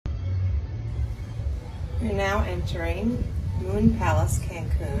You're now entering Moon Palace,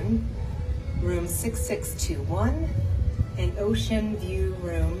 Cancun, room 6621, an ocean view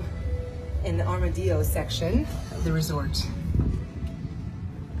room in the Armadillo section of the resort.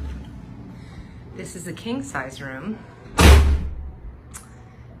 This is a king size room.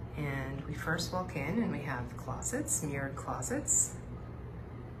 And we first walk in and we have closets, mirrored closets.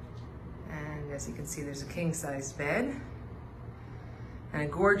 And as you can see, there's a king size bed. And a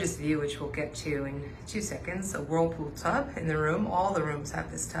gorgeous view, which we'll get to in 2 seconds. A whirlpool tub in the room. All the rooms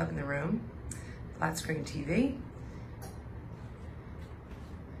have this tub in the room. Flat screen TV.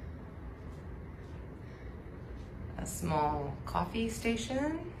 A small coffee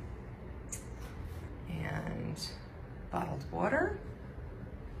station. And bottled water.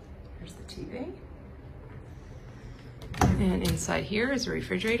 Here's the TV. And inside here is a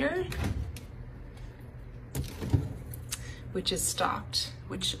refrigerator, which is stocked,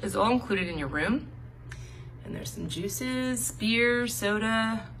 which is all included in your room. And there's some juices, beer,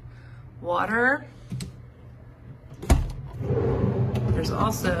 soda, water. There's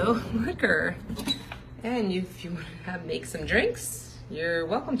also liquor. And if you want to make some drinks, you're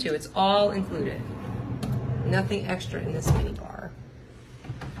welcome to. It's all included. Nothing extra in this mini bar.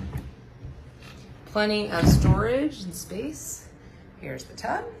 Plenty of storage and space. Here's the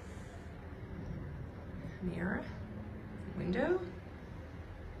tub. Mirror. Window.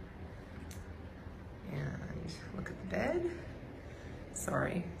 And look at the bed.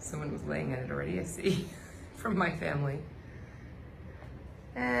 Sorry, someone was laying in it already, I see, from my family.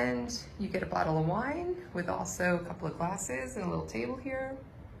 And you get a bottle of wine with also a couple of glasses and a little table here.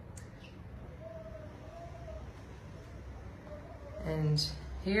 And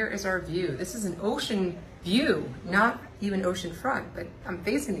here is our view. This is an ocean view, not even ocean front, but I'm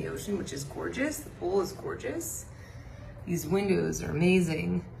facing the ocean, which is gorgeous. The pool is gorgeous. These windows are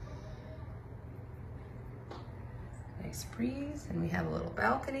amazing. Nice breeze, and we have a little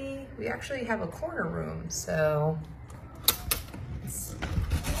balcony. We actually have a corner room, so it's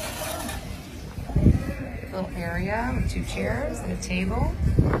a little area with 2 chairs and a table.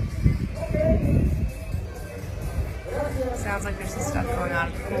 Sounds like there's some stuff going on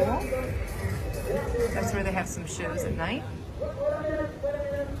at the pool. That's where they have some shows at night.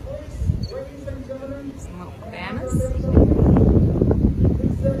 Some little cabanas.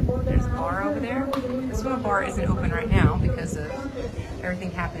 There's a bar over there. This one bar isn't open right now because of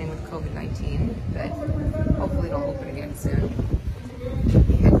everything happening with COVID-19, but hopefully it'll open again soon.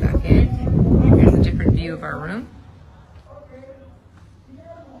 Head back in. Here's a different view of our room.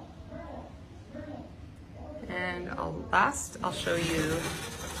 And I'll show you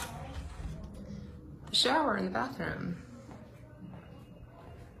the shower in the bathroom.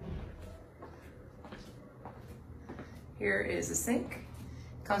 Here is a sink.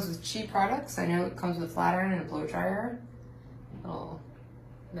 It comes with cheap products. I know it comes with a flat iron and a blow dryer. Little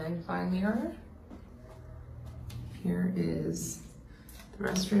magnifying mirror. Here is the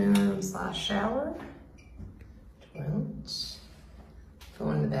restroom / shower. Toilet.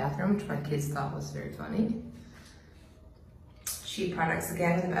 Go in the bathroom, which my kids thought was very funny. Cheap products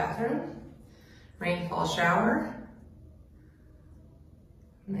again in the bathroom. Rainfall shower.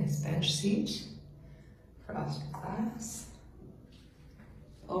 Nice bench seat. Frosted glass.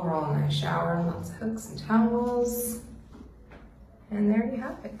 Overall nice shower, lots of hooks and towels. And there you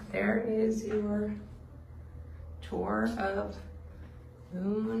have it. There is your tour of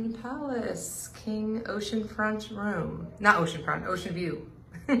Moon Palace, King Oceanfront room. Not oceanfront, ocean view.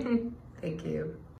 Thank you.